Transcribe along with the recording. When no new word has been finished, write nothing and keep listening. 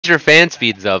your fan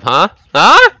speeds up, huh?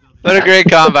 Huh? What a great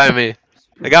comp by me.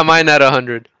 I got mine at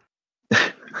 100.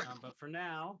 But for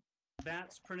now,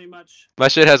 that's pretty much. My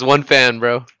shit has one fan,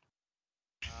 bro.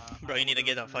 Bro, you need to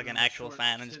get a fucking actual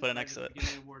fan and just put it next to it.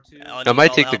 I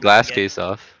might take the glass case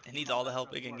off. It needs all the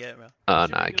help it can get, bro. Oh,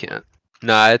 no, I can't.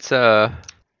 Nah, it's, I'm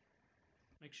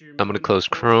gonna close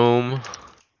Chrome.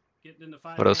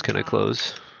 What else can I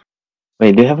close?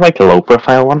 Wait, do you have like a low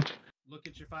profile one? Look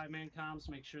at your 5-man comms,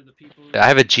 make sure the people. I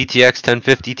have a GTX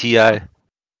 1050 Ti.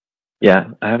 Yeah,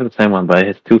 I have the same one, but it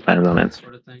has 2 fans on it.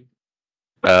 Sort of thing.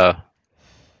 I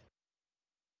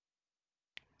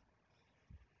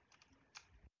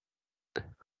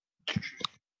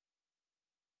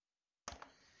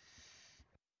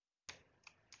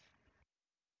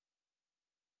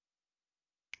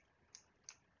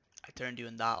turned you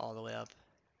and Dot all the way up.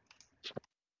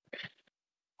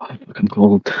 I'm fucking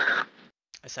cold.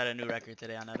 I set a new record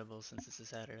today on edibles since it's a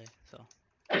Saturday, so.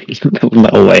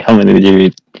 No way, how many did you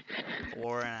eat?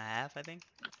 4.5, I think.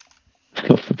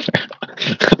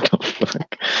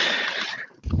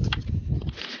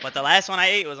 But the last one I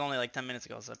ate was only like 10 minutes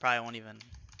ago, so I probably won't even.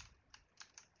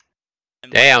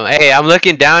 Damn, hey, I'm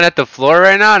looking down at the floor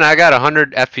right now and I got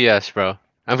 100 FPS, bro.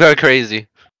 I'm going crazy.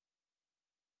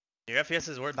 Your FPS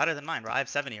is better than mine, bro. I have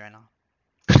 70 right now.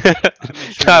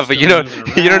 Sure Nah, but you don't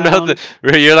know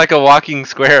you're like a walking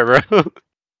square, bro.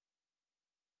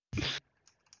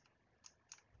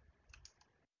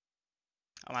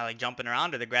 Am I like jumping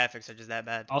around or the graphics are just that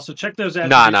bad? Also check those.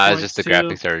 Nah, it's just the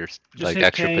graphics are like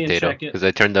extra potato because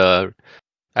I turned the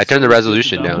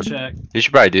resolution down. Check. You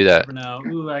should probably do that. For now.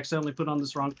 Ooh, I accidentally put on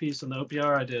this wrong piece on the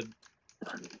OPR. I did.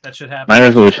 That should happen. My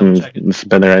resolution is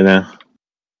better right now.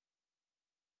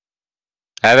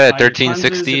 I have it at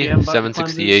 1360,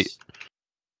 768.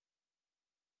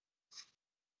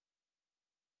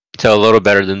 So a little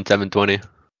better than 720.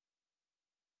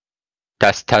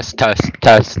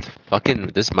 Test. Fucking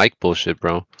this mic bullshit,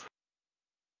 bro.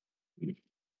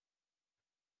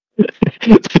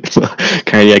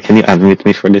 Cardia, can you unmute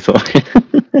me for this one?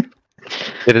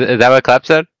 Is that what Clap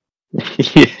said?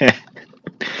 Yeah.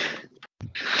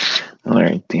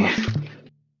 Alright.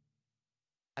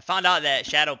 I found out that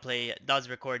Shadowplay does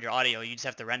record your audio. You just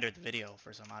have to render the video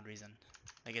for some odd reason.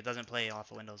 Like it doesn't play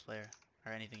off a Windows player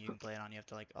or anything you can play it on. You have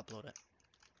to like upload it.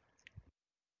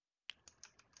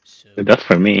 So That's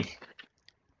for me.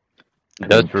 It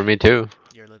does for me too.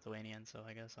 You're Lithuanian, so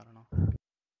I guess I don't know.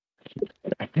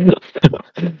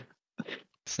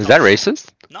 Is that racist?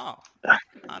 No,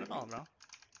 not at all, bro.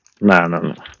 No.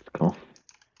 It's cool.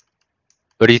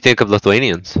 What do you think of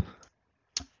Lithuanians?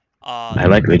 I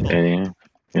like Lithuania.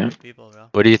 Yeah. People, bro.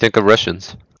 What do you think of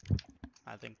Russians?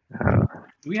 I think.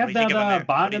 We have that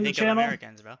bot in the channel.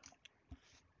 Americans, bro?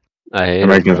 I hate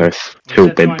Americans are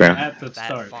stupid, bro. At the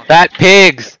start. Fat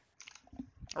pigs!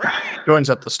 Joins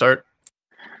at the start.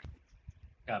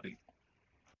 Copy.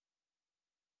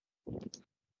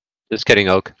 Just kidding,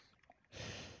 Oak.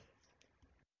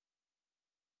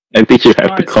 I think you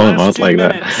have Alright, to call so them that's out like 2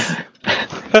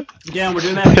 that. Again, we're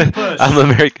doing that big push. I'm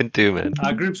American too, man.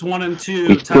 Groups 1 and 2.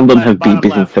 We still don't have bottom BBs in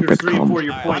left. Groups separate 3 and 4, columns.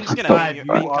 your Alright, point I'm just gonna 5. give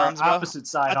You you are comms, bro. opposite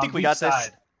side. I think on we each got this.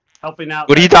 side, helping out.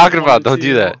 What are you that talking group about? 1 Don't and do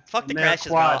 2. that. Fuck the And their crashes,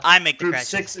 bro. quad. I make the Groups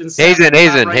crashes. 6 and 7.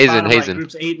 Hazen, top right, bottom right. Hazen.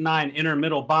 Groups 8 and 9. Inner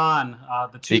middle Bond.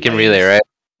 The 2 You can lanes, relay, right?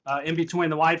 in between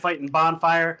the wide fight and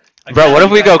bonfire. Bro, what if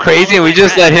we go crazy and we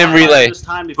just let him relay?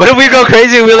 What if we go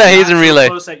crazy and we let Hazen relay?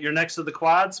 Close that you're next to the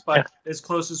quads, but as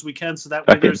close as we can, so that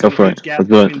way Okay, there's go a for huge it. gap Let's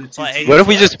do it. between the two. What, teams. What if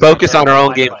we just focus on our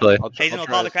own gameplay? Hazen will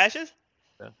call the crashes?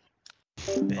 Yeah.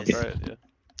 Biz. I'll try it, yeah.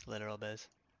 Literal biz.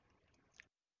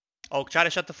 Oh, try to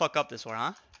shut the fuck up this war,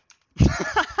 huh?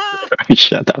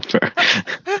 Shut up, bro.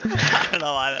 I don't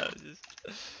know why that was just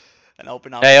an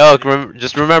open up. Hey, Oak,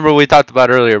 just remember what we talked about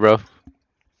earlier, bro.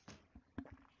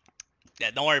 Yeah,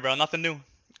 don't worry, bro. Nothing new.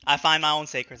 I find my own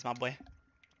sacreds, my boy.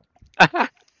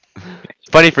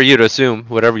 Funny for you to assume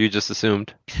whatever you just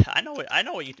assumed. I know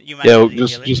what you meant. Yeah,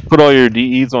 just put all your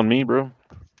DEs on me, bro.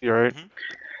 You alright?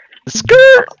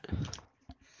 Skirt!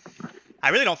 I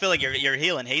really don't feel like you're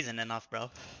healing Hazen enough,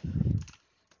 bro.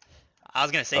 I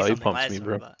was gonna say Oh, he something pumps last me, one,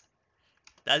 bro. but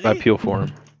does I he? peel for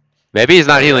him. Maybe he's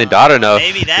not healing Dot enough.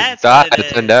 Maybe that's Dot what it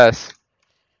has 10 is. deaths.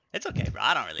 It's okay, bro.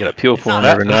 I don't really. You gotta peel it's for him not-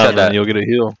 every Who now said and then, that? you'll get a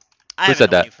heal. I Who haven't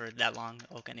said known that? you for that long,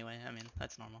 Oak. Anyway, I mean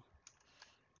that's normal.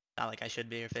 Not like I should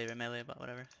be your favorite melee, but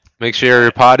whatever. Make sure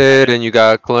you're potted and you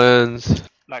got cleanse.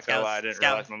 Not gonna lie, I didn't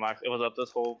realize my mic it was up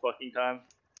this whole fucking time.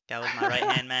 That was my right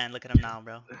hand man. Look at him now,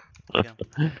 bro. Look at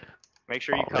him. Make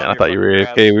sure you Oh, cover man, I your thought you were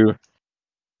fucking AFK. grabs. We were.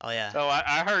 Oh yeah. No,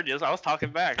 I heard you. I was talking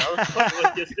back. I was fucking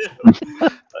with you too.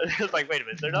 I was like, wait a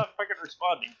minute, they're not fucking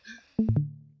responding.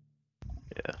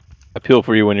 I feel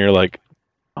for you when you're like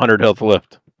 100 health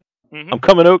left. Mhm. I'm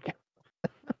coming, Oak.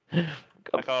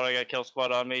 I called. I got kill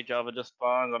squad on me. Java just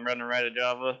spawns. I'm running right at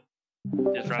Java.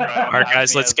 Just run right on Alright, past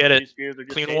guys, me let's as get the it. two spears are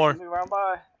just Clean chasing war. me around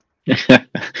by.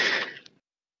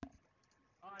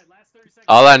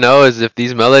 All I know is if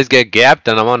these melees get gapped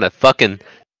and I'm on a fucking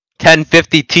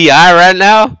 1050 Ti right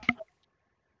now.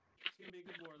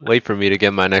 Wait for me to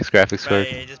get my next graphics Bro,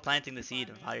 card. you're just planting the seed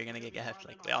of how you're gonna get gapped.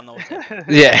 Like we all know what's happening.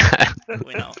 Yeah.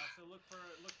 We know.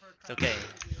 It's okay.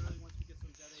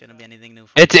 Shouldn't be anything new.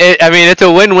 I mean, it's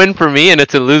a win-win for me and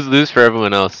it's a lose-lose for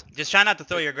everyone else. Just try not to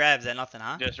throw your grabs at nothing,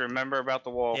 huh? Just remember about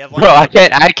the wall. You have one Bro, I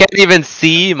grab. can't even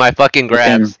see my fucking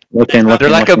grabs. Look in. They're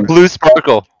like a blue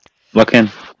sparkle. Look in.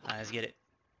 Alright, let's get it.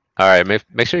 All right,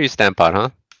 make sure you stand pot, huh?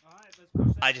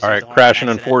 I just All right, used the horn crashing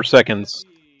on in accident. 4 seconds.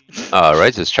 All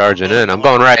right, just charging in. I'm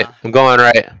going right. I'm going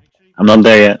right. I'm not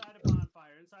there yet.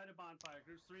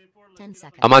 10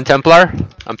 seconds. I'm on Templar.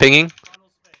 I'm pinging.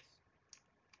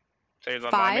 Saves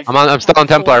on 5. Miami. I'm still on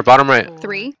Templar. Bottom right.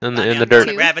 3. In Limey, the I'm dirt.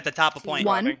 gonna grab at the top of point.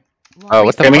 1. Oh,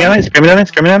 what the Screaming fuck? on it. Screaming on it.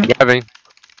 Screaming on it. Grabbing.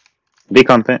 Be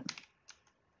content.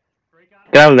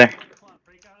 Get out of there.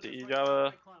 See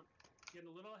Java.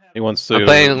 He wants to I'm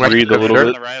playing right breathe a to the little dirt. On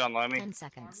bit. the right on Limey. 10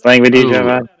 seconds. Playing with you, Ooh.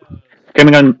 Java.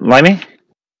 Screaming on Limey.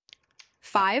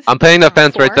 5. I'm playing the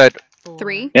fence right 4, side.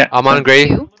 3. Yeah. I'm on gray.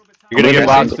 2. You're gonna I'm get gonna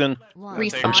boxed in. 1. I'm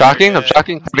Respawn. shocking. I'm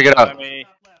shocking. How to get out? Limey.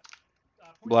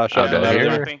 Blast Oh, shot. down out of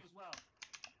here? there.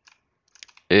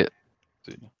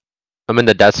 I'm in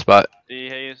the death spot. D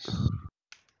Hayes.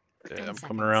 Yeah, I'm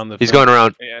coming around the. He's going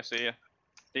around. Yeah, I see ya.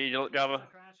 D Java.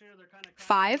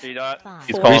 5. D dot. 5.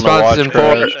 He's 4. calling a Respawns watch in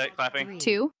crash. four. Clapping.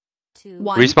 2.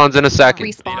 1. Respawns in a second.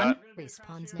 Respawn. D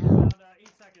Respawns now.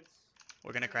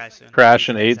 We're gonna crash soon. Crash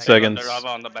in 8 seconds. They're Java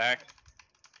on the back.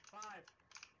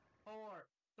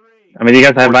 I mean, you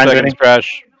guys have 4 vines seconds. ready?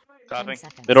 Crash. 10 Clapping.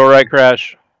 seconds. Middle right.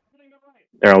 Crash.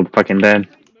 They're all fucking dead.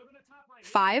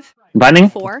 5. Binding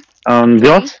 4.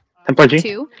 Zealots. Templar G.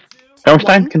 2.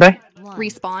 Helmstein, can I? 1.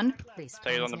 Respawn.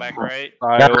 Tails on the back right.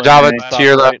 Island, Java, top to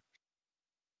your left. right.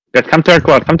 Guys, come to our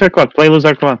quad. Come to our quad. Play lose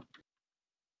our quad.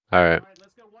 All right.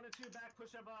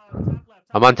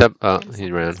 I'm on temp. Oh,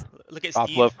 he ran. Look at Top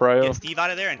Steve. left prio. Get Steve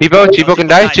out of there. And Chibo can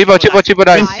die. Chibo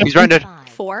dies. 5. He's running.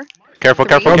 4. Careful,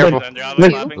 3. careful. Then Java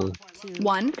Wait. clapping.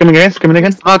 1. Screaming again. Screaming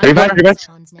again. Oh, Templar. Revive.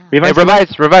 Respawns now. Hey,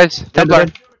 Revive. revives. Templar.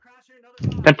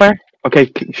 Templar. Okay.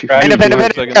 Panda, panda, Four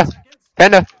panda. seconds.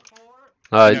 Panda.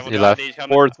 Oh, Careful, he Java, left. D's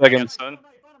coming. 4 I got seconds. stun.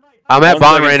 I'm at 1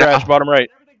 bond second, right crash, now. bottom right.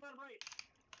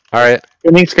 All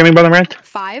right. Screaming bottom right.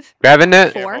 5. Grabbing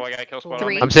it. 4. Careful, I got kill squad on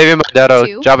 3. me. I'm saving my Dedo.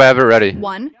 Two. Java, have it ready.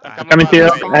 1. I'm Coming to you.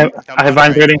 Respawn. I have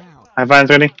vines ready. I have vines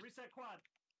ready.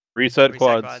 Reset Reset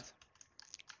quads.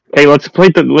 Okay, let's play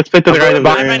to the right of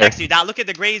Bottom I'm the. right next to you. Dot, look at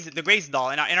the graze doll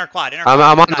in our quad.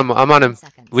 I'm on him. I'm on him.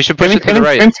 We should push it to the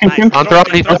right. Nice. On throw,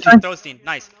 he's Throw Steve.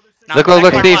 Nice. Now Look, go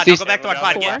look, back Steve, to our quad. Steve. Go back to our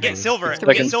quad. Four. Get silver.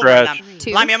 Three. Get silver on them.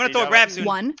 2. Limey, I'm gonna throw a grab soon.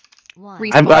 1. I'm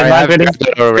Respawn. I have ready.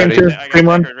 Dedo already. Scream I got Scream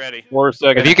one. record ready. 4 If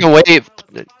seconds. you can wait.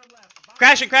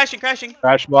 Crashing.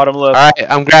 Crash bottom left. All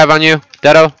right, I'm grab on you,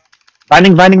 Dedo.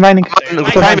 Binding. Save Nice.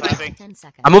 on clapping. 10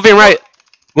 seconds. I'm moving right.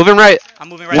 Moving right. I'm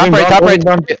moving Top right. right,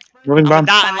 top right. Moving I'm bomb. with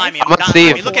Dot and Limey. I'm on Dot and Steve.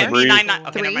 Limey. Look at Breathe. me. 9-9.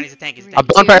 Okay, Three. never mind. He's a tank. He's a I'm tank.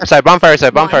 bonfire side, bonfire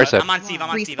side, bonfire side. I'm on Steve.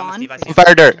 I see him.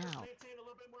 Bonfire dirt.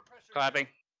 Clapping.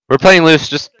 We're playing loose.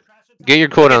 Just get your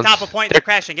Look at cooldowns. top of point. They're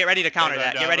crashing. Get ready to counter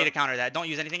that. Get ready to counter that. Don't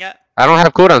use anything yet. I don't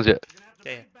have cooldowns yet.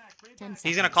 Okay. 10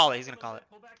 He's gonna call it. He's gonna call it.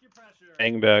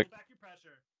 Hang back.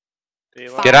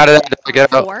 Get out of that.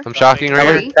 Get out. Four. I'm shocking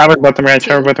right here. Shower bottom right.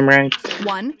 Shower bottom right.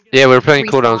 1. Yeah, we're playing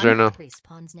cooldowns Respawn. right now.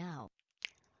 Respawns now.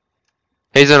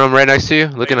 Hazen, I'm right next to you,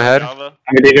 looking ahead. Java.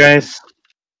 I'm ready, guys.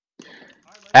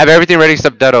 I have everything ready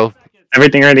except Dedo.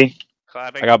 Everything ready.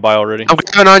 Clapping. I got buy already. I'm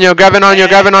grabbing on you, grabbing on you,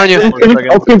 grabbing on you.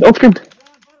 Open.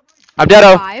 I'm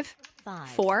Dedo. 5.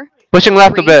 4. Pushing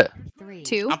left a Three. bit.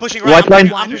 2. I'm pushing White right.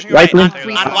 line. I'm pushing White right. line.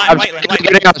 On I'm white line.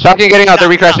 getting out, shocking getting out, they're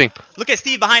recrashing. Look at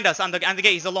Steve behind us on the gate.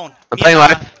 He's alone. I'm Me playing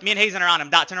and, live. Me and Hazen are on him.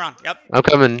 Dot, turn around. Yep. I'm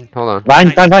coming, hold on.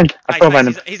 Vine. I Nice, saw Vine.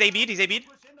 nice. He's AB'd. He's AB'd.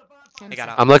 10 They got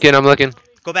out. I'm looking.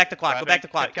 Go back to quad. Go back to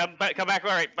quad. Come back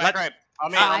right. Let- Back right.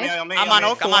 On me. Five. On me. I'm on me.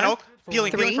 Oak. I'm on Oak. Four.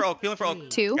 Peeling Three. for Oak. Peeling for Oak.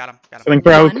 Two. Got him. Coming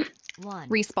for out. 1.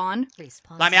 Respawn.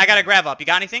 Limey, I got a grab up. You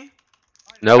got anything?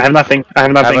 Nope. I have nothing. I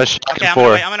have a Okay, shock I'm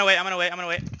four. gonna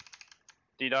wait.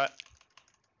 D dot.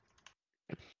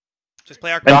 Just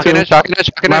play our Shocking it, shocking it.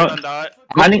 Now- Stun dot.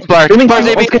 Binding. Templar. Screaming.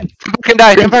 Templar's AB. Okay. Templar can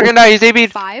die. Templar can die. He's AB.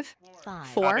 5.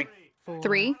 4. Copy.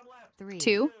 3.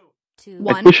 2. Let's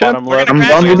 1. push up. Bottom We're left. gonna I'm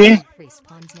crash bound with here. you.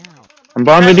 Respawns now. I'm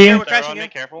bound with you. We're crashing On me. here.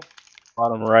 Careful.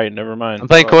 Bottom right. Never mind. I'm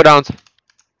playing cooldowns.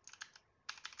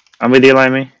 I'm with you,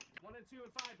 Limey.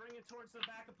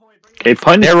 Okay,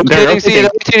 point. They're rotating C. They're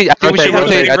rotating. I think we should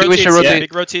rotate. I think we should Yeah, rotate.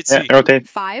 big rotate Yeah, C. rotate.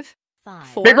 5,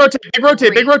 4, Big rotate, big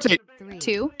rotate, big rotate.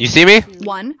 2, You see me?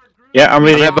 1. Yeah, I'm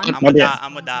really. I'm with not yet. that.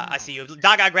 I'm with that. I see you.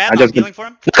 Dog got grabbed. I I'm just- healing for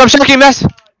him. Look, I'm shocking mess.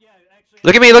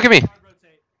 Look at me. Look at me.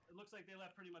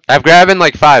 I have grab in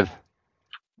like 5.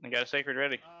 I got a sacred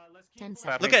ready. 10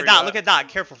 seconds. Look at Dot. Look at Dot.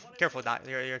 Careful. Careful, Dot.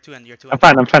 You're two in. You're two in. I'm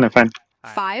fine. I'm fine. I'm fine.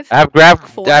 5, I have grab.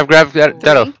 Four, I have grab.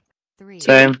 Dedo. 3, 2,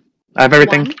 Same. I have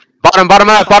everything. 1. Bottom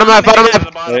left. Bottom left.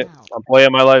 Hey, I'm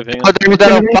playing my life. Hang on. Dedo.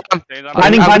 Bottom.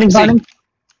 Binding, I'm binding, C. binding.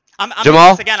 I'm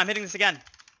Jamal? hitting this again. I'm hitting this again.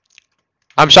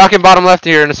 I'm shocking bottom left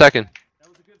here in a second.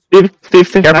 Steve.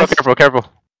 Careful, Nice. careful.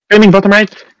 Screaming bottom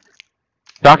right.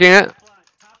 Shocking it.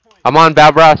 I'm on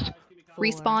Bab Ross.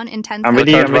 Respawn in 10 I'm seconds.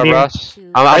 ready. I'm Bab ready. Ross.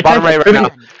 2, I'm bottom right now.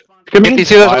 1. Screaming. You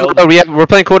see those? We're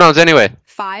playing cooldowns anyway.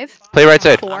 5, Play right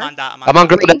side. 4, I'm on Dot. I'm on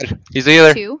Dot. grab dead. He's the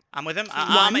healer. 2, I'm with him.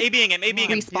 I'm One. ABing him. ABing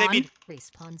him. He's Respawn. AB'd.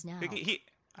 Respawns now.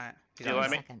 Alright. He's 10 on.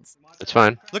 let me. seconds. It's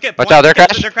fine. Look at Watch point. out, they're Look at-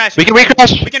 crashed. They're crashing. We can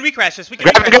recrash. We can recrash this. We can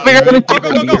Grab recrash it, grab this. it.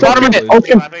 Go. Bottom right. Off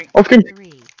screen. Off screen.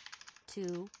 3,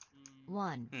 2,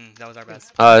 1. That was our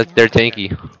best. They're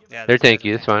tanky. Yeah, They're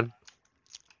tanky. It's fine.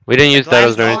 We didn't use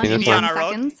Glass Dedos or on anything. It's EB on fine. our road.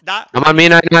 Seconds. Dot. I'm on me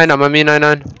 99. I'm on me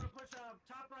 99.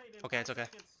 Okay, it's okay.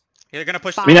 You're gonna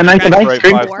push. Five. Mina 9 to Crash. 9. Right,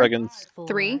 Scream. 5 4, seconds.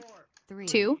 3,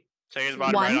 2, Sager's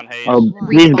bottom One. right on Hayes. Oh, One.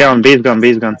 B's gone. B's gone.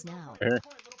 B's gone. Now.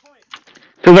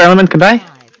 Silver element can die.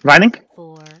 5, Binding.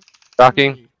 4,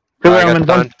 Shocking. 3, Silver I got element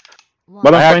the done. ton. 1.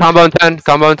 Bottom I have point. combo in 10.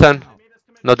 Combo in 10.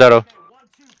 No Dedo.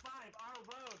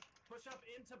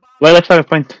 Let's have a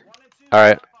point.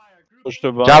 Alright. Push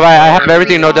to bottom. Java, I have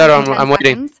everything. No Respawn Dedo. in 10 I'm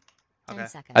waiting. seconds. 10 Okay.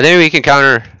 seconds. I think we can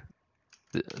counter.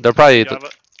 They're probably. Java.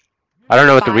 I don't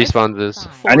know what the 5, respawns is.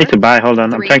 4, I need to buy. Hold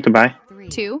on. I'm 3, trying to buy.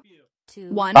 2,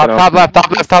 1. Top left.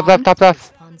 Top left.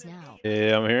 Respawns now.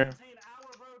 Yeah, I'm here.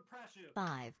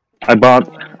 5, I bought.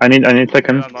 I need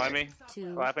second. Down by me.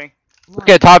 2, Clapping. 1.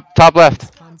 Okay, top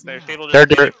left. Respawns There's now. people They're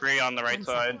just dirt. free on the right 10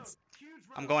 side. seconds.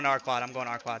 I'm going to our quad. I'm going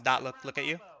to our quad. Dot. Look at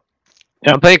you.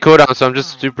 Yeah. I'm playing cooldown, so I'm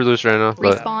just super loose right now.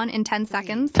 But Respawn in 10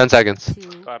 seconds. 10 seconds.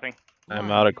 2, Clapping. I'm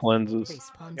 1. out of cleanses.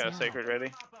 Respawns Got a now. sacred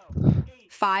ready.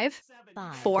 5,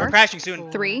 4. 4, We're crashing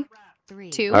soon. 3,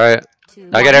 2, Alright. 2,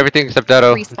 I got everything except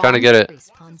Dedo. I'm trying to get it.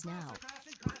 Respawns now.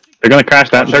 They're gonna crash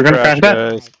that. They're gonna crash that.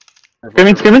 guys.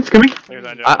 Screaming. There's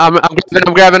on Java.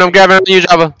 I'm grabbing on you,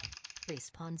 Java.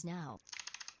 Respawns now.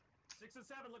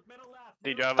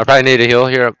 D Java. I probably need a heal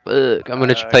here. Ugh, I'm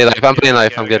gonna play life. I'm playing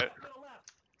life. I'm good.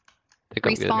 I think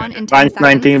I'm good. Respawn in 10 Line seconds.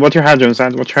 19. What's your Hadron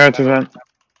at? What's your Hadron at?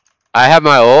 I have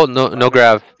my ult. No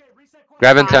grab.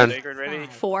 Grab in 10. Sacred ready.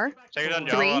 4, Sacred on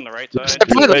Java 3, on the right Look side. at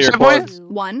point, look at point.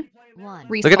 1. 1.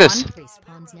 Respawn. Look at this.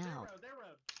 Respawns now.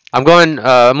 I'm going.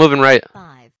 Moving right.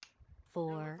 5,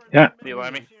 4, Yeah. Do you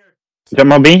let me?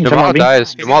 Jamal B. Jamal Jamal B.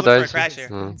 dies. He's Jamal gonna look dies. for a crash here.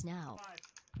 Respawns now.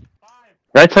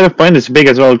 Right side of point is big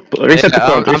as well. Reset the Yeah,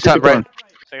 point. I'm Reset the top right. point.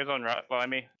 Sacred's on right by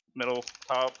me. Middle,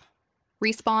 top.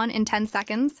 Respawn in 10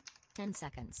 seconds. 10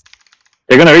 seconds.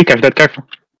 They're gonna recash that. Careful.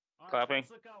 Clapping.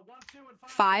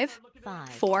 5, 5,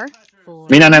 4, 4,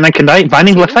 Mina 9 can die.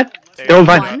 Binding left side. They're all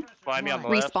vine. 1. By me on the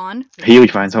left. Respawn.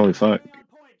 Huge vines. Holy fuck.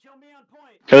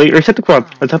 Okay, reset the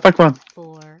quad. Let's have back one.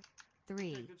 4,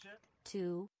 3,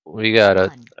 2, We got it.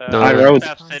 1. No, I road.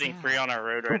 Staff sitting free on our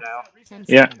road right now. 10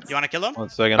 Yeah. seconds. You wanna kill him? 1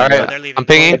 second. Alright. Oh, they're leaving. I'm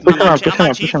pinging. Push him I'm on out, Chief. push him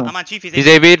out, push him I'm out. on Chief. He's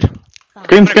AB'd. Scream, I'm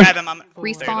gonna scream. grab him. I'm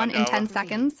Respawn in 10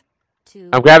 seconds. 2,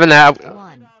 I'm grabbing that.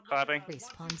 1. Clapping.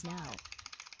 Respawns now.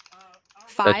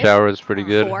 That 5, tower is pretty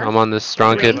good. 4, I'm on this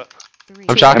strong kid. 3,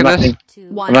 I'm shocking I'm this. 2,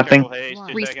 I'm 1. nothing. Careful, Hayes.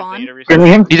 2 seconds, Respawn. need to reset.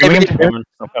 Screaming him. He's Screaming AB'd. him.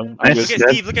 I'm coming. Nice. Look at Dead.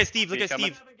 Steve. Look at Steve. Look He's at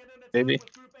coming. Steve. Baby.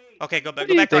 Okay, go back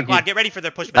to our Thank you. quad. Get ready for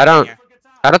their pushback. I don't- here.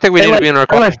 I don't think we need to be in our Stay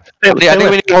quad. left. Stay Yeah, I think we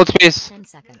left. need to hold space. 10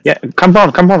 seconds. Yeah, come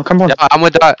on. Yeah, I'm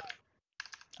with that.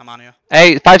 I'm on you.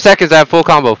 Hey, 5 seconds. I have full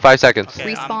combo. 5 seconds.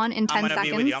 Okay, Respawn in 10 I'm gonna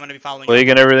be with seconds. you. I'm gonna be following Plague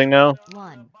you. and everything now.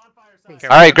 1.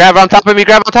 Alright, grab on top of me.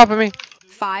 Grab on top of me.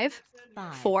 5,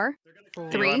 4, Do you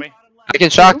let 3, me? I can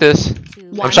shock this. 2,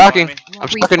 I'm One. shocking. I'm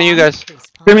shocking to you guys.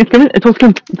 Screaming, screaming. It's all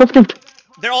screamed. It's all screamed.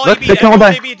 They're all Look, AB'd. they can all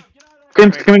Everyone's die. AB'd.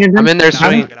 Scream, screaming again. I'm in there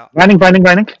Binding, swinging. binding, binding,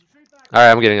 binding.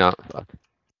 Alright, I'm getting out. Fuck.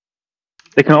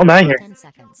 They can all die here. 10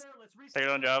 seconds.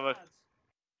 Sacred on Java.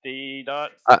 D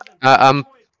dot. I'm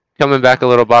coming back a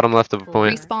little bottom left of a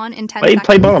point. Respawn in 10 Play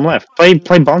seconds. bottom left. Play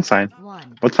bond side.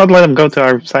 1. Let's not let them go to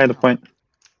our side of the point.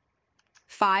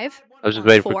 5, I was just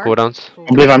waiting for 4, cooldowns. I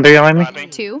believe I'm behind me. Clapping.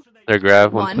 2, There,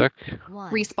 grab. 1 One. sec.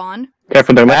 1. respawn.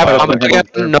 Careful, they're I have left combo side.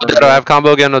 again. No Dedo. I have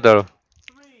combo again. No Dedo.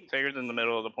 Sacred's in the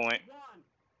middle of the point.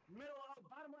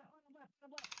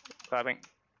 Clapping.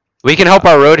 We can help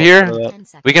our road here. 10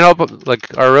 seconds. We can help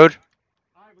like our road.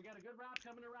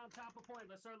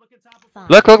 5,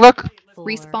 Look. 4,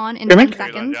 Respawn in Hear me? 10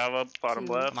 seconds. Java, bottom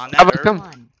left. I'm on How that. about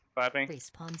come? Clapping. What's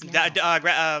it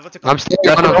I'm called?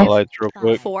 staying on him. Highlights real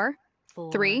quick. 4,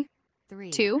 3,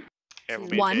 2, Careful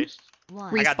being 1. chased.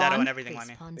 I got Dado and Respawn. everything,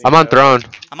 Limey. I'm on throne.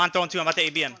 I'm on throne too. I'm about to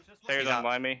ABM. Stairs on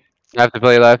by me. I have to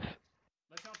play live.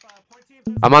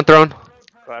 I'm on throne.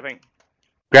 Clapping.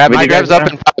 Grab, Where my you guys grab's up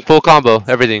at? and full combo,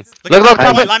 everything. Look, Look,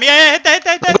 at look, Limey. Yeah, hit that, hit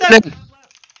that, hit that, hit that.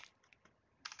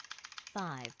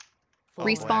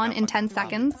 Respawn in 10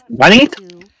 seconds. Running it?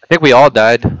 I think we all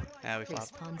died. Yeah, we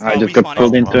flopped. I Oh, just got respawn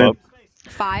pulled is- into it.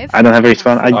 5, I don't have a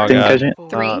respawn. I Oh, didn't God. catch it.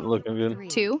 Three. Not looking good.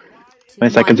 2,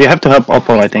 20 seconds. You have to help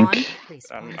Oppo, I think.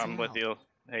 I'm with you,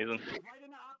 Hazen.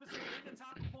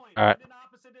 Alright.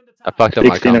 I fucked up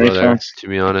my 16 combo there, response. to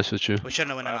be honest with you. We shouldn't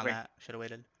have went in on Clapping. that. Should have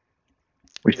waited.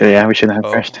 We shouldn't have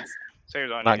Oh. crashed.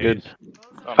 Stairs on Not you, good. Haze.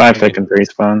 Oh, 5 my seconds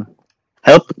respawn.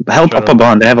 Help Shut Oppo up.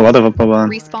 bond. They have a lot of Oppo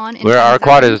bond. Respawn in Where 10 our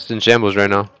quad seconds. is in shambles right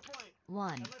now.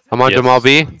 I'm on Yes. Jamal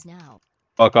B.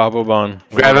 Fuck Autobahn.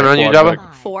 Grabbing on you,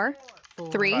 Java. 4,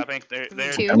 3, Clapping.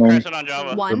 They're 2, crashing on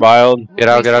Java. 1. Reviled. Get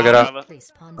out, get out, get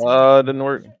out. Didn't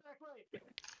work.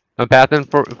 I'm pathing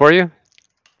for you.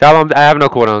 Tell them I have no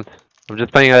cooldowns. I'm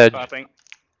just playing edge. Clapping.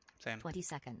 Same. 20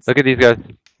 seconds. Look at these guys.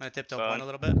 I'm gonna tiptoe Done. point a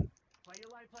little bit.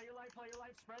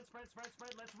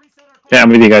 Yeah, I'm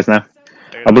with you guys now.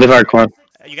 Stairs I on believe you. our quad.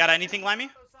 You got anything, Limey?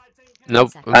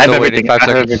 Nope. I'm I have still waiting. everything. 5 I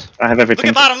have, seconds. I have Look everything.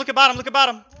 at bottom, look at bottom, look at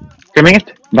bottom. Screaming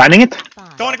it? Binding it?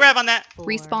 Don't grab on that.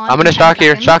 Respawn. I'm gonna in 10 shock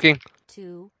here. seconds. Shocking.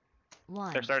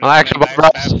 They're starting Oh, to actually, come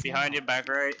Bob back, Ross. back behind you, back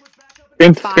right.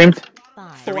 Screamed, 5, screamed.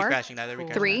 They're 4, recrashing that, they're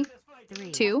recrashing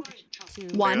 3, 2,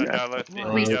 Stairs 1. on Java.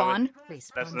 Respawn.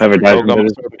 That's Never another- died. I'm gonna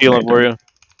start healing for you.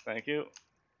 Thank you.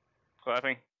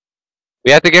 Clapping.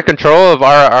 We have to get control of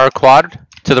our quad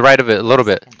to the right of it a little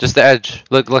bit. Just the edge.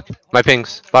 Look, look. My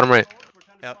pings. Bottom right.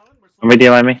 I'm with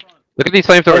you, Lemmy. Look at these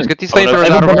flamethrowers. Get these Oh, that's-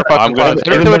 flamethrowers out of our I'm fucking gonna quad.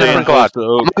 Turn into a different quad. I'm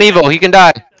on evil. He can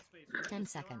die. 10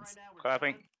 seconds.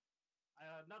 Clapping.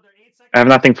 I have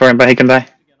nothing for him, but he can die.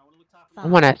 I'm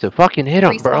gonna have to fucking hit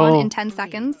him, Respawn bro. in 10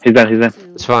 seconds. He's dead, he's dead.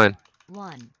 It's fine.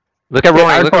 Look at Yeah,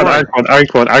 Roy. our Look at quad, our Roy. quad, our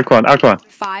quad, our quad, our quad.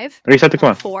 5, Reset the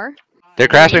quad. 4, They're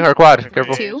crashing our quad.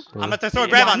 Careful. 2, I'm gonna throw a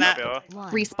grab on that.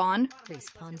 respawn.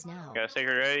 Got a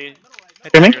sacred ready.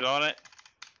 Hear me? Stairs on it.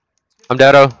 I'm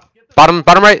Dado. Bottom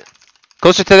right.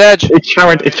 Closer to the edge. It's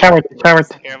showered, it's showered, it's showered.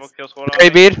 Careful, kill squad on Very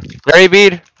me. bead. Very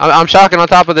bead. I'm shocking on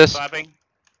top of this. Clapping.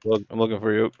 Look, I'm looking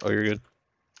for you. Oh, you're good.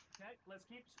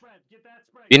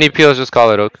 You need peels, just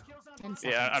call it, Oak.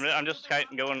 Yeah, I'm just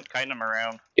kiting them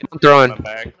around. Keep them throwing. I'm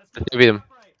back. Just beat him.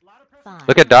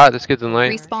 Look at Dot. This kid's in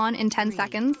lane. Respawn in 10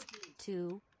 seconds.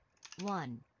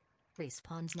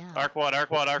 Our quad, our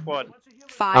quad, our quad.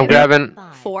 5, I'm grabbing.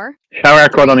 4, Shower our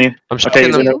quad on you. I'm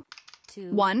shocking Okay, them. 2,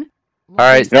 1.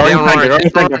 Alright, They're stay already on flanked, they're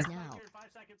orange. already flanked.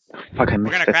 Fuck, I We're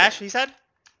missed gonna it. crash, he said?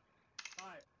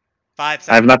 5 I have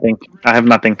seconds. nothing. I have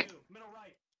nothing.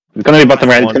 It's gonna be bottom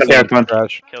right, it's gonna be our quad.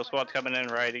 Crash. Kill squad's coming in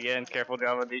right again. Careful,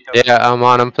 Java. Detail. Yeah, I'm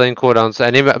on. I'm playing cooldowns. I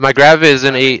need my grab is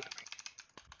in 8.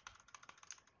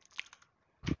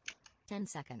 10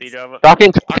 seconds. D Java.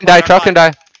 Shocking and die. Shock and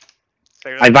die.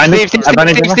 Stairs I on- bind Steve, it. Steve, I bind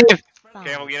it. Steve, Steve.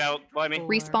 Careful, get out. By me.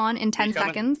 Respawn in 10 He's coming.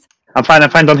 seconds. I'm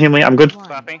fine, don't heal me, I'm good.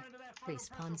 Clapping.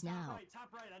 Respawns now.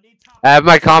 I have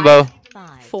my combo.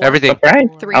 4, Everything. Right?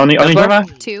 3, Only Java?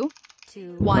 2,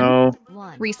 1. No.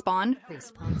 Respawn.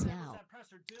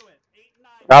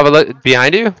 Bravo, look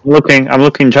behind you. I'm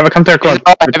looking. Java, come to our These quad.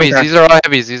 are all heavies. These are all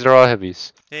heavies. These are all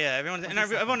heavies. Yeah,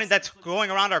 everyone that's going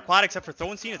around our quad except for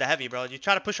throwing scene is the heavy, bro. You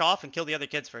try to push off and kill the other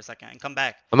kids for a second and come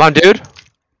back. I'm on, dude.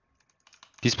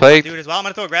 He's plagued. Dude as well. I'm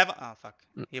gonna throw a grab. Oh fuck.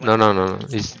 He went- No.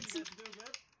 He's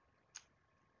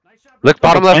look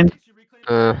bottom left. 5,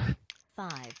 4,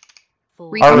 Alright.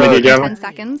 Respawn in Java. 10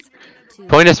 seconds.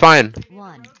 Point is fine.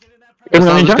 1, As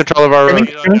long as control of our road.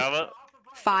 Stairs on Java.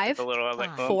 5, A little,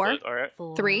 like, 4, alright.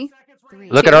 3,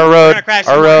 Look at 2, our We're road. gonna crash.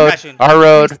 Our We're road. crashing. Our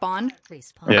road. Respawn.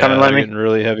 I'm Yeah, coming, they're let me. getting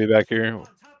really heavy back here. We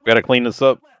gotta clean this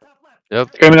up.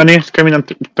 Screaming on you, screaming on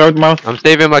throat mouth. I'm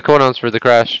saving my cooldowns for the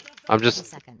crash. I'm 20 just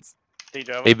seconds. D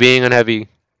Java. a being on heavy.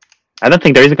 I don't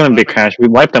think there is gonna be a crash. We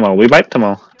wiped them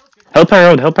all. Help our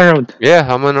road, help our road. Yeah,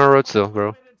 I'm on our road still,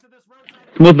 bro.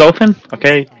 Smooth dolphin.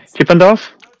 Okay. Chip and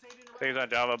off. Stairs on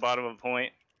Java. Bottom of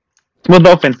point. Smooth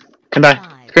dolphin. Can die.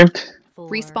 Screamed.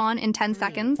 Respawn in 10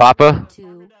 seconds. Papa.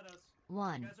 2,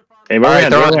 1. Okay, where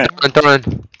Alright, we at?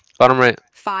 throwing. Bottom right.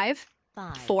 5,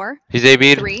 4, He's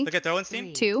AB'd. 3, Look at throwing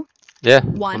steam. 2, Yeah,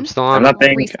 1. I'm still I have on.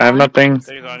 nothing. I have nothing.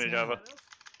 Stairs on you, Java.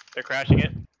 They're crashing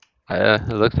it. Yeah,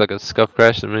 it looks like a scuff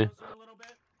crash to me.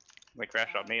 They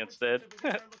crashed on me instead.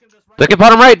 Look at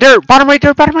bottom right, dirt. Bottom right,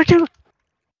 dirt. Bottom right, dirt.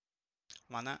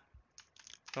 I'm on that.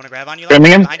 want to grab on you?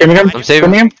 Screaming him, Behind screaming him. behind I'm saving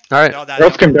Screaming him. Alright. They're all dead, They're all they're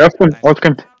all screamed, dead. they're all screamed, Nice. all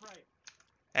screamed.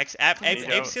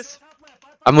 Exis.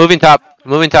 I'm moving top.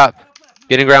 I'm moving top.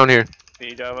 Getting ground here.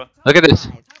 See Java. Look at this.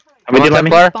 I'm with you, on let me.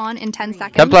 Templar. Respawn in 10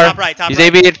 seconds. Templar. Top right, top He's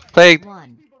right. AB'd. Plague.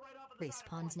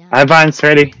 I have vines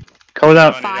ready. Close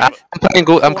out. 5, I'm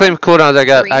playing I'm claiming cooldowns.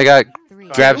 I got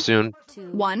grab soon.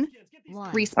 1.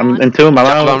 I'm Respawn. in two, I'm I'm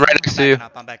allowed. right next to you.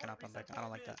 I'm backing up. I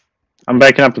don't like that. I'm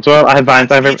backing up as well. I have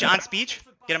vines. I have Speech, on speech.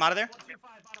 Get him out of there.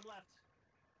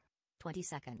 20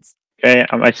 seconds. Okay,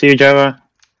 I see you, Java.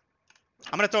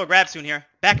 I'm gonna throw a grab soon here.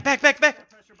 Back. Hit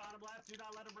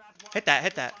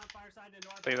that.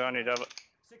 Please on you, Java.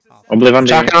 I believe I'm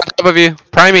Shotgun on top of you.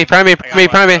 Prime me.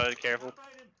 Careful.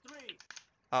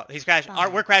 Oh, he's crashing.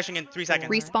 We're crashing in 3 seconds.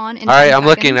 Respawn in 10 Alright, I'm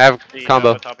looking. I seconds. have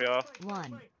combo. Top you off.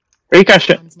 1. Where you cash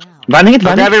it? Vinding it,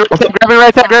 I'm vinding grabbing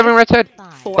right side. Grabbing right side. 4,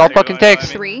 It's all fucking takes.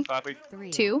 3, Copy.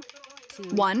 2,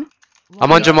 1.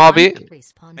 I'm on Jamal beat.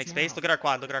 Make space. Look at our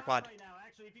quad.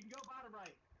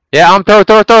 Yeah, I'm throw.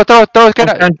 Get I'm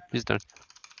out. done. He's done.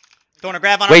 Don't wanna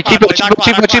grab on Wait, our quad.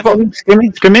 cheapo.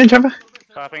 Screaming, Java.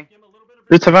 Copying.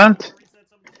 Root Savant.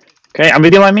 Okay, I'm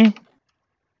with you, let me.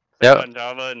 Yep. On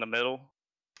Java in the middle.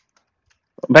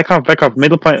 Back off.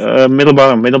 Middle point, middle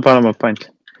bottom of point.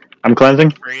 I'm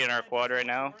cleansing. 3 in our quad right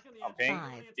now. I'm ping.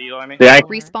 See you on me. The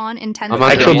Respawn in 10 I'm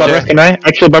on actual Java.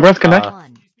 seconds. Barbaros can I?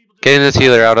 Getting this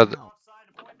healer out of.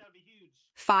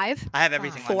 5, I have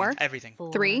everything. 4, Everything.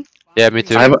 3, Yeah, me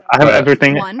too. I have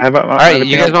everything. One. Alright,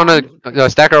 you guys want to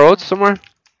stack our ults somewhere?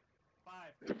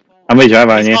 I'm with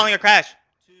Java, He's yeah. calling a crash.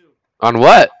 On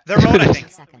what? They're road, I think.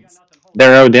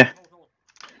 They're out, yeah.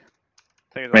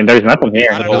 I mean, there's nothing here.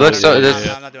 I don't It know. looks so- I'm this-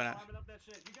 not doing it.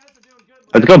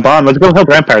 Let's go bomb. Let's go help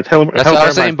Rampart. Help That's what I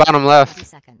was saying. Rampart. Bottom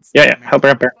left. Yeah, help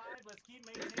Rampart.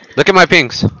 Look at my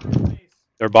pings.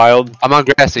 They're biled. I'm on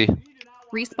grassy.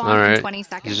 Respawn Alright. in 20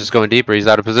 seconds. He's just going deeper. He's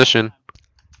out of position.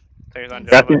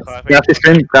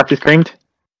 Grafty screamed.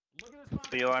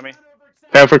 See you on me.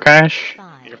 Fail for crash.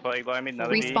 You're plagued by me.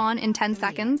 Another D. Respawn in 10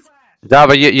 seconds.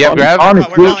 Java, you have grab? On Oh, is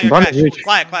we're calling huge. a Bomb crash. is huge.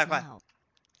 Quiet. I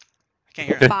can't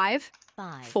hear him. 5,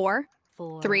 4,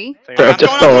 3, See you Sure, on I'm me.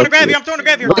 just throwing a grab here. I'm throwing a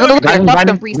grab here. Look, look, Vinding, look.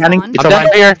 vinding, vinding. Respawn. It's I'm a down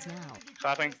vine. here.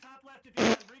 Copying.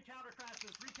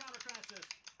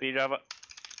 See you, Java.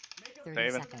 30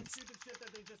 seconds.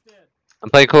 I'm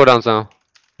playing cooldowns now.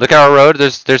 Look at our road.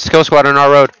 There's skill squad on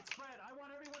our road.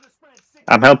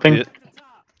 I'm helping. Yeah.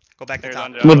 Go back to There's top.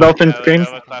 on Java. With dolphin Java, screen.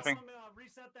 Java, clapping.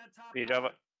 See you,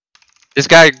 Java. This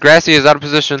guy, Grassy, is out of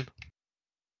position.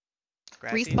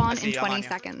 Grassy. I Respawn see in you, I'm on 20 you.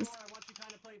 seconds.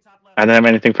 I don't have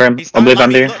anything for him. He's I'll stunned. believe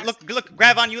Limey, under. look,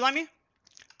 grab on you, Limey.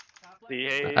 See,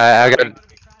 hey. I got I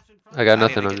need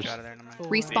nothing. to I'm get you just. out of there, never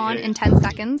mind. Respawn in 10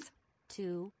 seconds.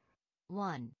 2,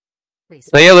 1.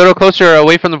 Stay a little closer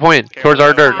away from the point, towards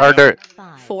our dirt.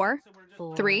 4,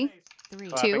 3,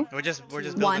 2, We're just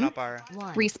building One. up our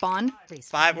respawn.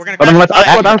 5. We're gonna Bottom crash left,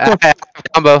 five. bottom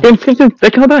left. Combo. They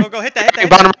can hold on. Go, hit that.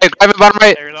 Bottom right. Grab it, bottom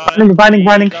right. There's on.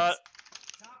 Binding. Dot.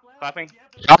 Clapping.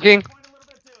 Shocking.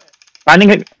 Binding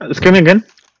it. Screaming again.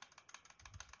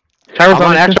 Shower's I'm on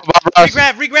on actual Bob Ross.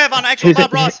 Regrab on actual He's in-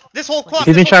 Bob Ross. This whole clump.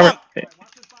 He's in this whole shower. clump.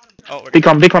 Oh, we're Big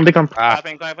clump. Ah,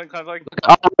 Clapping.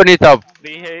 oh, we need help.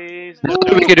 See, hey. There's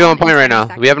nothing we can do on point right now.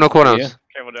 We have no cooldowns. Yeah.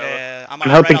 Careful, Java. Yeah, I'm I'm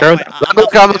helping right on Jared. point.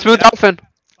 Look, I'm a smooth dolphin.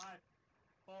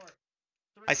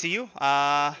 I see you.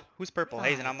 Who's purple?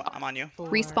 Hazen, I'm on you.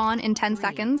 Respawn in 10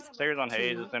 seconds. Stairs on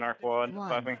Hayes. It's in our quad.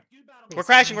 Clapping. We're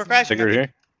crashing. Sticker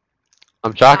here.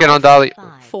 I'm shocking on Dolly.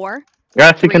 4,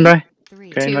 Grassy can die.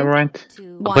 Okay, 2, never mind.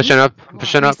 1. I'm pushing up. I'm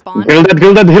pushing up. Respawn.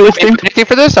 Kill that. Heal is screamed. Anything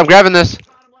for this? I'm grabbing this.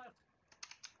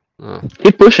 Oh.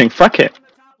 Keep pushing. Fuck it.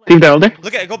 Team down there.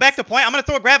 Look at. Go back to point. I'm gonna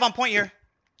throw a grab on point here.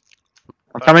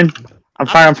 I'm coming. I'm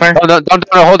fire. Don't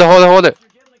hold it.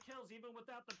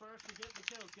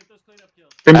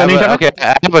 Scream I have binding. a, okay,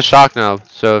 I have a shock now,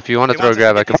 so if you want to throw a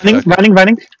grab, I can.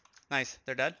 Binding. Nice.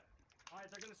 They're dead.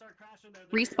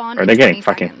 Respawn Or in they're 20 getting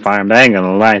fucking seconds. farmed. I ain't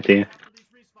gonna lie to you.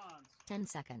 10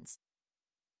 seconds.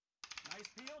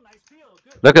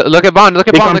 Look at Bond. Look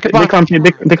at Bond. Look at Bond.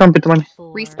 They can't beat the money.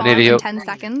 Respawn need to in heal. 10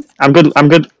 seconds. I'm good. I'm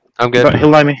good. He'll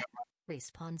lie me.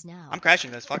 Respawns now. I'm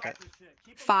crashing this. Fuck it.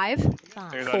 5, There's 5,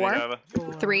 on you, 4, Java.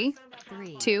 3,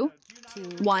 3, 2, 2,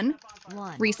 1.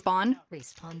 1. Respawn.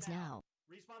 Respawns now.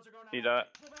 See that.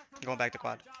 I'm going back to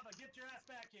quad.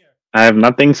 I have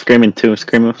nothing. Screaming too.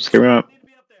 Scream up.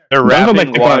 They're Don't go back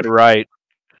wrapping to wide quad. right.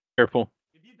 Careful.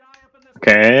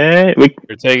 Okay.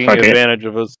 They're taking Fuck it. advantage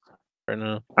of us right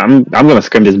now. I'm gonna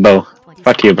scream this bow. 20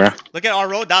 Fuck you, bro. Look at our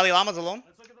road. Dalai Lama's alone.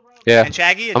 Yeah. And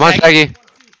Shaggy. I'm on Shaggy.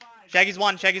 Shaggy's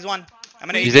one. I'm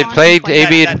gonna. He's Respawn in played 20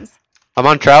 AB. seconds. I'm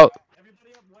on Trout.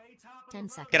 10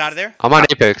 seconds. Get out of there. I'm on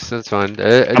Apex. That's fine.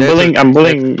 I'm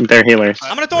bullying their healers.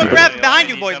 I'm gonna throw a grab behind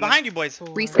you boys. Behind you boys.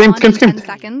 Respawn Scream, in 10 scream.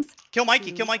 seconds. Kill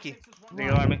Mikey. Kill Mikey. Do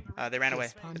you let me? They ran away.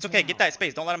 It's okay. Get that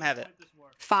space. Don't let them have it.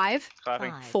 5,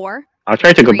 Clapping. 4, I'll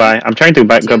try to go by. I'm trying to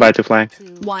go by to flag.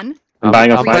 1. I'm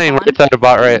buying a I'm flag. playing right side of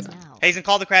bot right. Hazen,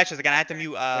 call the crashes again. I have to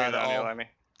mute. Do you let me?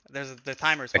 There's the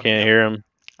timer's. I fucking can't up. hear him.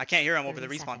 I can't hear him over the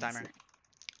respawn timer.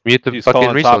 Mute the He's fucking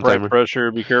calling top respawn right timer.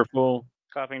 pressure. Be careful.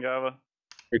 Clapping Java.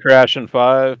 You're crashing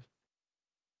 5.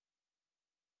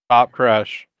 Top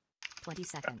crash. 20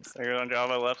 seconds. Fingers on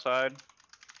Java, left side.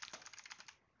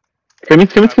 Screaming.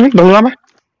 Blue llama.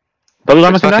 Blue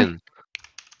llama It's can die. fucking-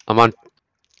 I'm on.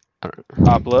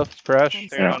 Top left crash.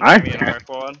 Fingers Yeah, on I- Jimmy and Arc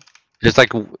one. There's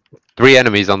like 3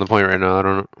 enemies on the point right now. I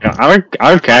don't know. Yeah,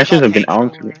 our crashes have been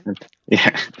on. Yeah.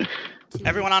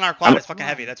 Everyone on our quad is fucking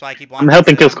heavy. That's why I keep I'm wanting.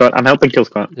 helping kill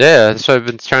squad. Yeah, that's what I've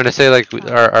been trying to say. Like,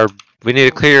 we need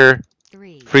to clear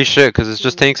 3. free shit because it's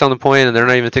just tanks on the point and they're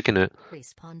not even taking it.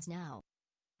 Respawns now.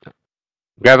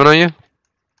 Grabbing on you?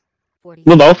 40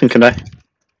 Blue dolphin can die.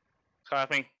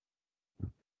 Clapping.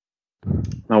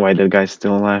 No way, that guy's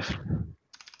still alive.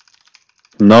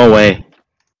 No way.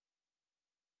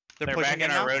 They're They're pushing back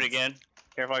in in our now. road again.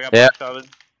 Careful, I got Yeah. box shotted.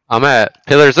 I'm at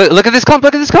pillars. Look at this comp.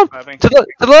 Look at this comp. Clapping. To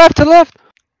the left. To the left.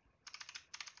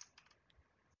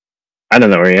 I don't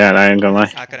know where you're at. I ain't gonna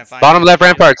lie. I couldn't find. Bottom left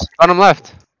ramparts. Bottom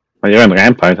left. Oh, you're on the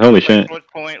rampart. Holy shit. North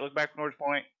point. Look back North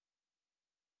point.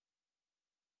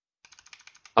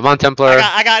 I'm on Templar.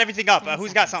 I got everything up.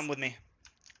 Who's got something with me?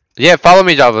 Yeah, follow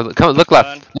me, Java. Come, look left.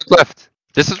 Done. Look left.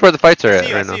 This is where the fights are I at see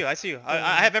you. right I see now. you. I see you.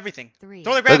 I have everything. 3.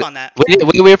 Throw the grab Look- on that.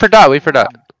 Wait for dot. Wait for dot.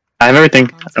 I have everything.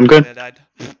 I'm good. I died.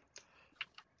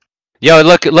 Yo,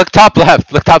 look top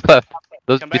left. Look top left.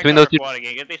 Those Come back between to those our two. quad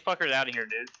again. Get these fuckers out of here,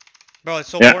 dude. Bro, it's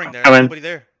so Yeah, boring there. I'm There's in. nobody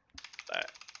there.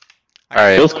 All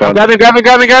right. Kill squad. Grab me.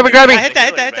 I hit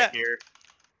that. Back here.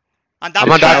 On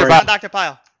I'm on Dr. Dr. Pyle. On Dr.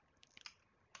 Pyle.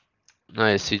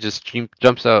 Nice. He just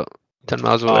jumps out 10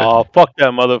 miles away. Oh, fuck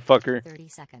that motherfucker. 30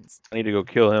 seconds. I need to go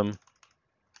kill him.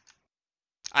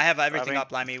 I have everything Clapping.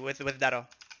 up, Limey, with Datto.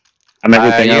 I'm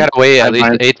everything You up. gotta wait at I'm least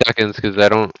fine. 8 seconds because I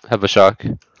don't have a shock.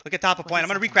 Look at top of point. I'm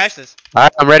gonna recrash this.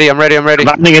 Alright, I'm ready. I'm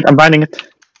binding it.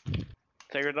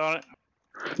 Tigers on it.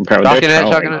 Bro, Shocking they're it,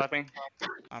 trolling. shocking it. Clapping.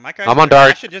 My crash I'm on caller, dark.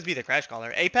 That should just be the crash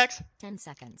caller. Apex? 10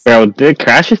 seconds. Bro, the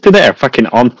crashes today are fucking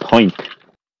on point.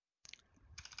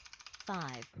 5,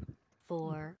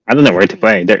 4. I don't know where to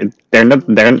play. They're not.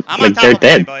 They're I'm on like top they're of point,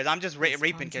 dead. boys. I'm just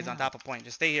raping kids on top of point.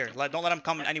 Just stay here. Don't let them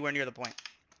come anywhere near the point.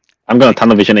 I'm gonna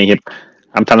tunnel vision a hip.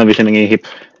 I'm tunnel visioning a hip.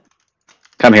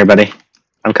 Come here, buddy.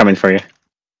 I'm coming for you.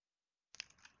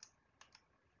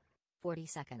 40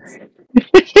 seconds.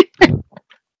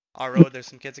 Our road, there's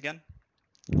some kids again.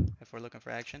 If we're looking for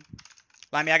action.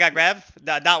 Limey, I got grab.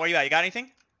 Dot, where you at? You got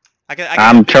anything?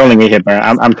 I'm trolling a hip, bro.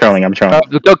 I'm trolling.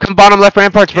 Come bottom left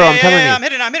ramparts, bro. I'm telling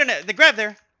you. I'm hitting it. The grab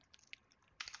there.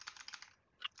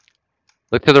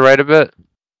 Look to the right a bit.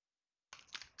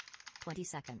 20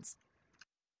 seconds.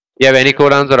 You have any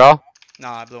cooldowns at all? No,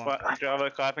 I blew him.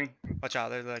 Java clapping. Watch out,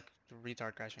 they're like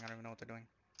retard crashing. I don't even know what they're doing.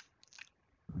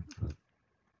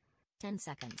 10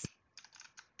 seconds.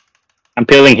 I'm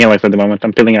peeling healers at the moment.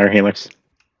 I'm peeling our healers.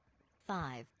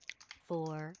 5,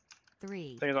 4,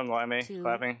 3, Things on Limey. 2,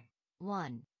 Clapping.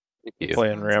 1.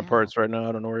 Playing ramparts right now.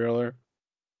 I don't know where y'all are.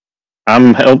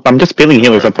 I'm just peeling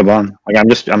healers up above. Like I'm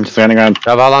just running around.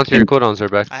 Java, how long till your cooldowns are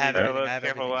back? I have Yeah, everything. I have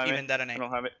careful, everything. Limey. Even detonate. I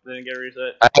don't have it. Didn't get a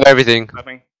reset. I have everything.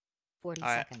 Clapping. 40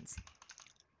 Alright. seconds.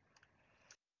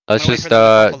 Let's I'm gonna wait just for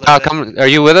them to couple Dot, the- come. Are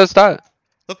you with us, Dot?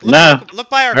 Look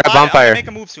by our We're at quad. I'm bonfire. gonna make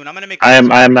a move soon. I'm gonna make. I am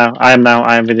now.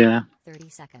 I am video now. 30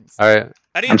 seconds. All right.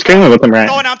 Ready? I'm screaming with them right.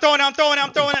 I'm throwing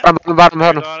it. Bottom.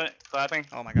 Fingers on it. Clapping.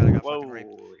 Oh my god, I got Whoa. fucking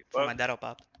raped. Whoa. My Datto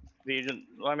pop. Legion,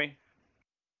 Limey.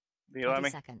 Do you 20 let me?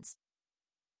 seconds.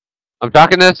 I'm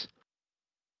talking this.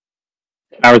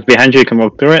 I was behind you. You can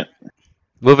walk through it.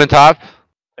 Moving top.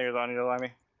 Fingers on you,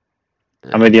 Limey.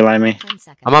 I'm with you, Limey. 10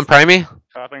 seconds. I'm on primey.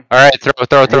 Clapping. All right,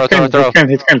 throw.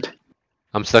 He's cramped.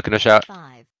 I'm stuck in a shot.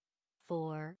 5,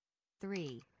 4,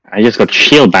 3, I just got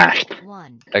shield bashed.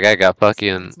 1. That guy got Bucky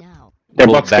and Respawns now. They're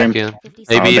pulled both back screamed. in. 50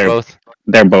 Maybe they're- both.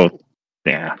 They're both.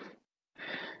 Yeah.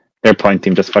 Their point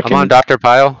team just fucking. I'm on Dr.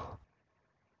 Pyle.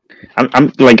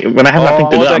 I'm like when I have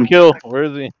nothing to do. that kill. Where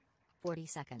is he? 40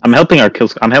 seconds. I'm helping our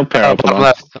kills. I'm helping our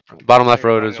Bottom left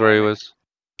road is where he was.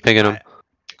 Pinging him. Alright.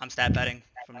 I'm stat betting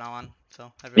from now on.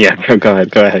 So Yeah, everyone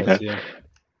go ahead. Yeah.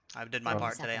 I did my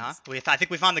part today, huh? I think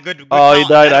we found the good. Oh, he count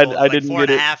died. levels, I like didn't four get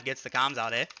and a it. half gets the comms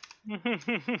out, eh?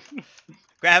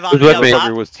 Grab on Who's me with up me? top.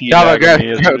 Motherfucker was Java,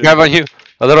 grab on you.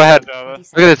 A little ahead. Java.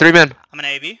 Look at the 3 men. I'm an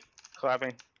AB.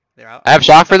 Clapping. They're out. I have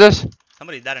shock for this.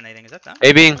 Somebody's detonating. Is that them?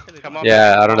 A being. Come on.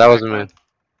 Yeah, back. I don't. Come That on wasn't back,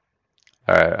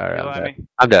 me. Alright, man. You alright. lie me.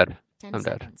 I'm dead. 10 I'm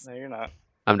dead. seconds. No, you're not.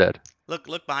 I'm dead.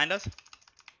 Look behind us.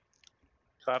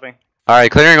 Clapping.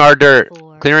 Alright, clearing our dirt.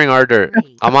 Four, Clearing our dirt.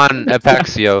 three, I'm on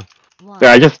Apex, yo. one.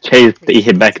 Yeah, I just chased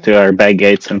hit back to our back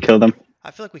gates and killed them. I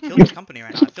feel like we killed this company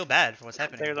right now. I feel bad for what's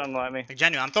happening. Stairs on lie me. Like,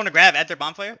 genuine. I'm throwing a grab at their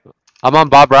bonfire. I'm on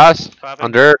Bob Ross. Clapping.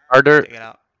 On dirt. Our dirt. Take it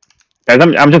out. Guys,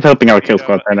 I'm just helping our kill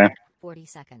squad right now. 40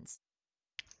 seconds.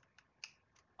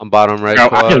 I'm bottom right Bro, I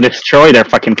can squad. destroy their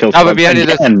fucking kill No, squad. but behind you,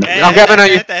 again. Hey, I'm grabbing on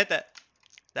you. Hit that.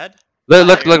 Dead?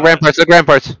 Look, ramparts. Look,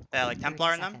 ramparts. Yeah, like 30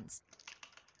 Templar in them. seconds.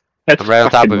 That's I'm right on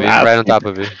top fucking of you. loud. Right on top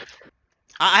of you.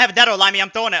 I have a deado, Limey.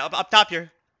 I'm throwing it up top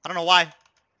here. I don't know why.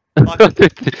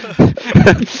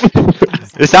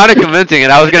 It sounded convincing,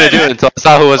 and I was gonna do it until I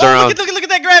saw who was Oh, around. look at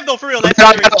that grab though, for real. That's Look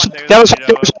at serious.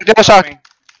 that. That was shock.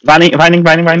 Vining.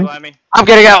 Lie me. I'm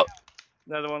getting out.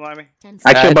 Another one lie me. 10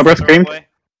 Actual seconds. Barbara Throw scream. away.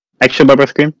 Actual Barbara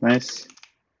scream. Nice.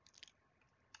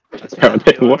 Bro,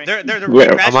 what? They're Where-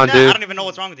 crashing I'm on, that? dude. I don't even know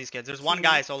what's wrong with these kids. There's one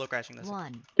guy solo crashing this.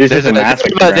 1. This is a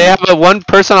massacre. They have a one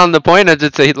person on the point, and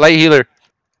it's a light healer.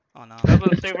 Oh no. That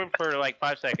was stay with for like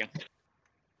 5 seconds.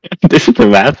 This is a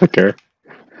massacre.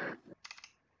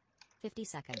 50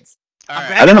 seconds.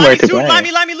 Alright. I don't know where to Soon,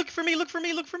 play. Limey, look for me. I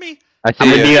I'm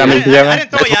see with you. you, I'm with you. I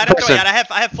didn't throw it That's yet. I didn't throw it person. yet.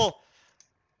 I have full.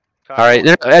 All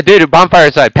right, dude,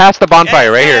 bonfire side. Pass the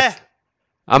bonfire right here.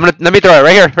 Let me throw it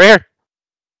right here. Right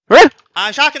here.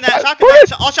 I'm shocking that.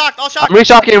 All shocked. I'm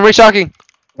reshocking.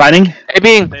 Vining. Hey,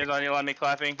 being. Stairs on you, lie me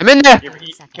clapping. I'm in there.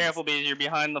 Careful, because you're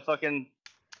behind the fucking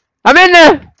I'm in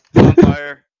there.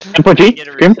 bonfire. Tempo G. Get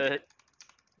a Scream. reset.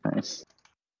 Nice.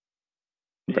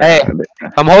 Hey,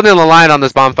 I'm holding the line on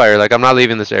this bonfire. Like, I'm not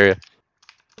leaving this area.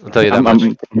 I'll tell you that much.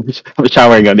 I'm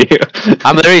showering on you.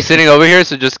 I'm literally sitting over here,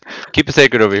 so just keep it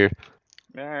sacred over here.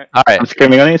 Alright. All right. I'm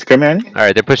screaming on you. Screaming on you. All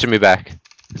right, they're pushing me back.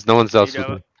 There's no one else You with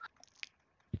go. me.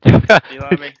 You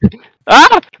lie me.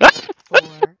 Ah! 4,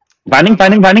 Vining.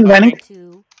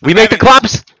 2, We make the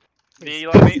clumps. D,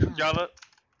 you lie me. Java.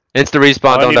 Insta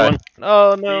respawn, Oh, I don't need die. one.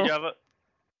 Oh D, no. Java.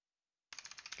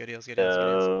 Good deals.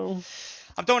 No.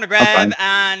 I'm throwing a fine. grab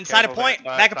and side a Careful, point.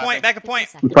 back, Back a back, point. back. Back a point.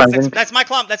 50 I'm seconds. fine.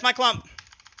 That's my clump.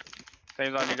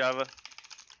 Stairs on you, Java.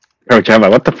 Bro, Java,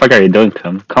 what the fuck are you doing to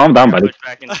him? Calm down, buddy. Push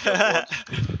back into the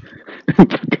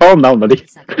boards. Calm down, buddy. 30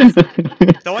 seconds.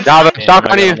 The one Java, Yeah, shock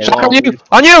I on you. got the Shock on wall. you.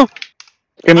 On you.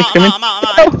 Screaming. I'm out.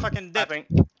 I fucking dip. Clapping.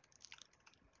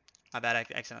 My bad. I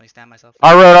accidentally stabbed myself.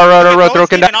 Our road. Throw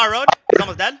Steven, down. our road. He's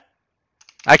almost dead.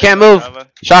 I can't move. Java.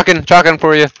 Shocking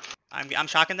for you. I'm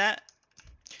shocking that.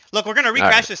 Look, we're gonna recrash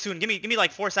Alright. this soon. Give me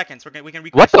like 4 seconds. We can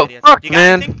recrash What the this. fuck, You got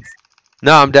man? anything?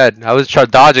 No, I'm dead. I was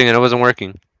dodging and it wasn't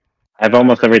working. I have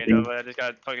almost everything. Java, I just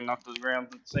got fucking knocked to the ground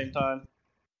at the same time.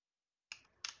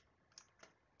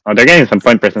 Oh, they're getting some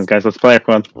point persons, guys. Let's play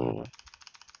everyone.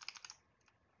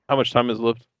 How much time is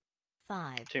left?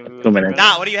 5, 2 minutes.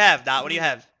 Dot, what do you have? Dot, what do you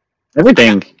have?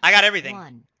 Everything. I got everything.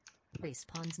 1.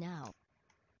 Respawns now.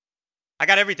 I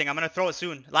got everything. I'm gonna throw it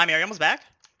soon. Limey, are you almost back?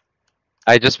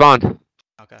 I just spawned.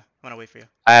 Okay, I'm gonna wait for you.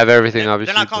 I have everything, They're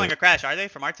obviously. not calling but- a crash, are they?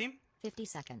 From our team? 50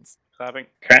 seconds. Clapping.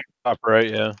 Top right,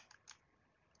 yeah.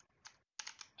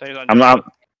 Stairs on I'm you.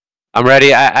 not. I'm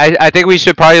ready. I think we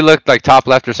should probably look like top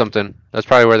left or something. That's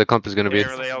probably where the clump is gonna be.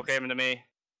 They all came into me.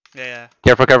 Yeah.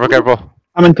 Careful.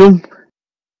 I'm in 2.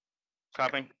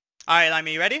 Clapping. All right,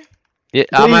 Limey, you ready? Yeah,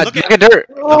 I'm at Look look at- at dirt.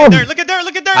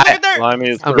 Look at dirt. Limey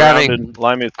is I'm grabbing. surrounded.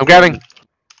 Limey is I'm grabbing.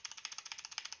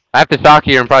 I have to shock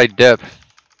here and probably dip.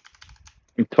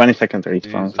 20 seconds or each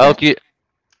phone. Oh, you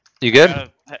good?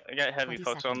 I got heavy 20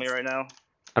 folks on me seconds. right now.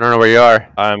 I don't know where you are.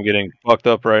 I'm getting fucked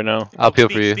up right now. I'll peel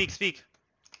for you. Speak.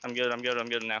 I'm good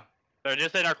now. They're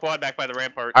just in our quad back by the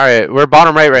rampart. All right, we're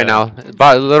bottom right right now.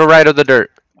 Little right of the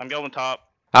dirt. I'm going top.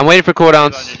 I'm waiting for Stairs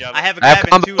on you, cooldowns. Java. I have a I have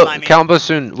grab in 2, Limey. combo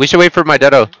soon. We should wait for my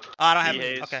deado. Oh, I don't have He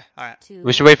it. hates. Okay, all right. 2.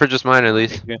 We should wait for just mine at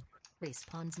least.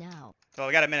 Respawns now. So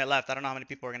we got a minute left. I don't know how many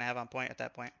people we're gonna have on point at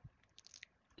that point.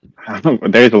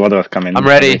 There's a lot of us coming. I'm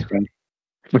ready. I'm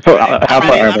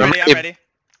ready.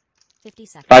 50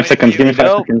 seconds. 5 seconds. Give me 5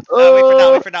 Help. seconds.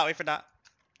 Wait for Dot.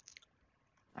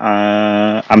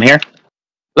 I'm here.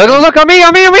 Look on me,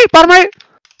 bottom right.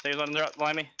 Stairs on the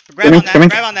Limey. Grab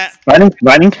on that.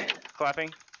 Vining. Clapping.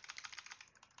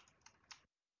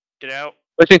 Get out.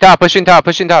 Pushing top.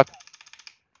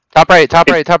 Top right.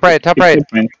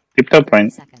 Keep top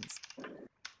point. 10 seconds.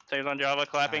 Stairs on Java.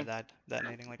 Clapping.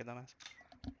 Detonating like a dumbass.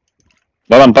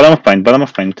 Bottom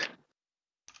of point.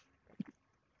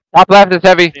 Top left is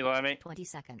heavy. D, Limey. 20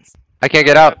 seconds. I can't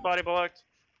get out. Body blocked.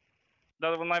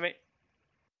 Another one Limey.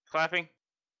 Clapping.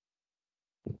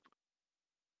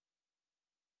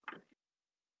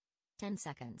 10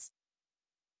 seconds.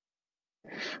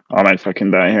 I might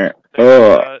fucking die here.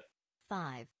 Oh,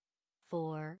 5,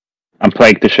 4, I'm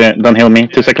plagued to shit. Don't heal me.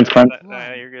 2 seconds cleanse.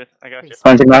 Nah, you're good. I got you.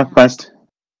 Cleansing now. Cleansed.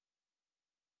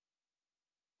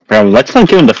 Bro, let's not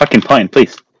give him the fucking point,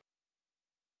 please.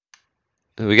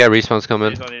 We got respawns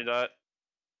coming. Please don't need that.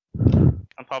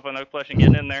 I'm popping Oak Flush and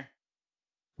getting in there.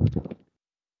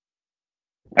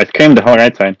 I screamed the whole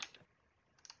right side.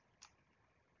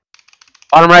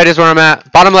 Bottom right is where I'm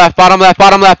at. Bottom left, bottom left,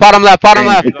 bottom left, bottom left, bottom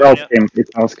left. It's all screamed.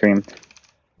 It's all screamed.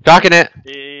 Docking it.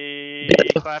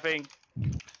 He's clapping.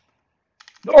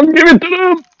 Don't give it to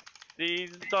them!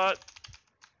 He's dot.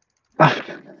 Fuck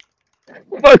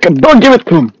him! Don't give it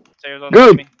to him! Stairs on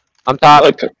Good. me. I'm top.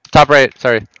 Fuck. Top right,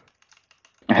 sorry.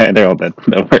 They're all dead.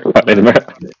 Don't worry about it,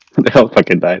 bro. They all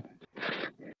fucking died.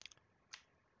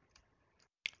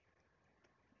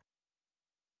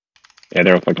 Yeah,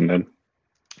 they're all fucking dead.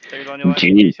 Stairs on your left.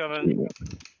 Jeez. He's coming.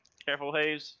 Careful,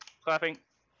 Haze. Clapping.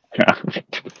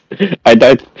 I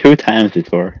died 2 times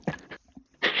before.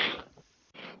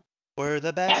 We're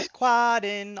the best quad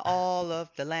in all of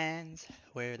the lands.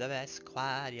 We're the best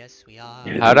quad, yes we are.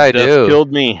 How'd I Death do?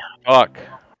 Killed me. Fuck.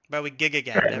 Bro, we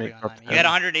giga-gapped everyone. On me. You had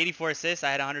 184 assists,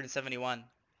 I had 171.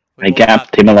 We I both gapped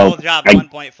dropped- him we alone. both dropped I-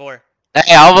 1.4.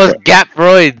 Hey, I almost gapped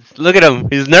Roids. Look at him.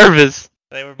 He's nervous.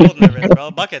 They were both nervous,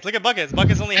 bro. Buckets, look at Buckets.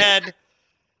 Buckets only had...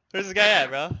 Where's this guy at,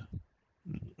 bro?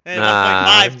 Hey,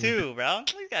 Nah. 1.5 too, bro.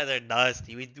 These guys are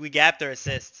dusty. We gapped their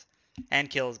assists and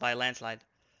kills by a landslide.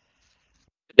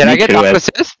 Did I Me get too, top Ed.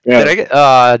 assist? Yeah. Did I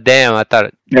get? Damn, I thought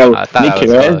it. Yo, I thought I Nicky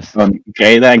was Rez close. on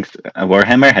JDAG's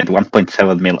Warhammer had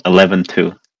 1.7 mil,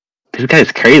 11-2. This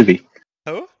guy's crazy.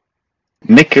 Who?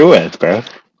 Nick Ruiz, bro.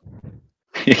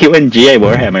 He went GA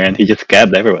Warhammer and he just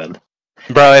scabbed everyone.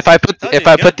 Bro, if I put Told if you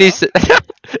I he's put good, these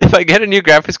if I get a new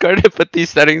graphics card and put these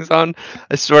settings on,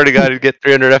 I swear to God, I'd get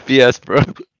 300 FPS, bro.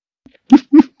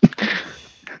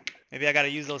 Maybe I gotta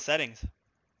use those settings.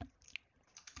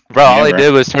 Bro, all Yeah, I bro.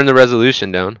 did was turn the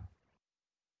resolution down.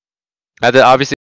 I had to obviously